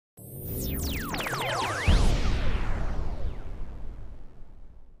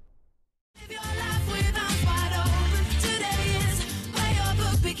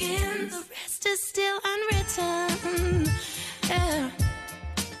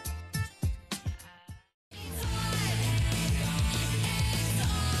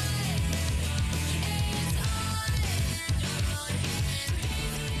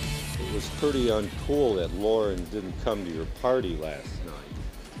pretty uncool that Lauren didn't come to your party last night.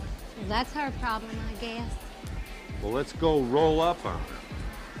 Well, that's her problem, I guess. Well, let's go roll up on her.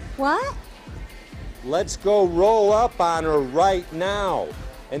 What? Let's go roll up on her right now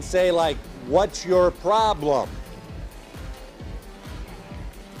and say, like, what's your problem?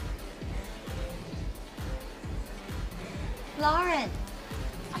 Lauren,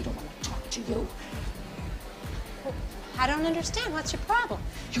 I don't want to talk to you. I don't understand. What's your problem?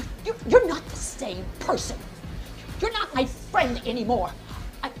 You're not the same person. You're not my friend anymore.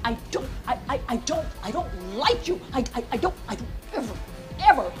 I don't like you. I don't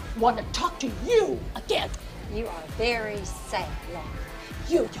ever want to talk to you again. You are very sad,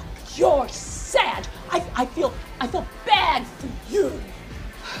 Lauren. You're sad. I feel bad for you.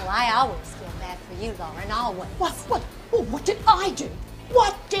 Well, I always feel bad for you, Lauren, always. What did I do?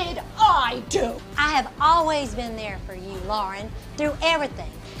 What did I do? I have always been there for you, Lauren, through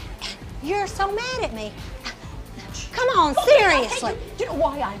everything. You're so mad at me. Come on, seriously. You know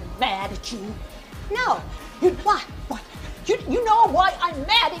why I'm mad at you? No. Why? You know why I'm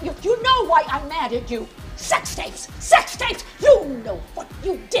mad at you? You know why I'm mad at you? Sex tapes! Sex tapes! You know what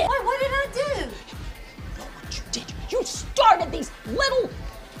you did! What did I do? You know what you did? You started these little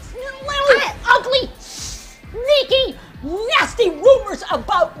ugly, sneaky, nasty rumors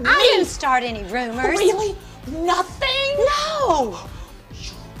about me! I didn't start any rumors. Really? Nothing? No!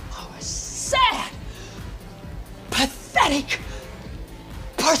 You are a sad, pathetic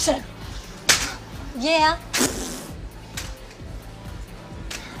person. Yeah,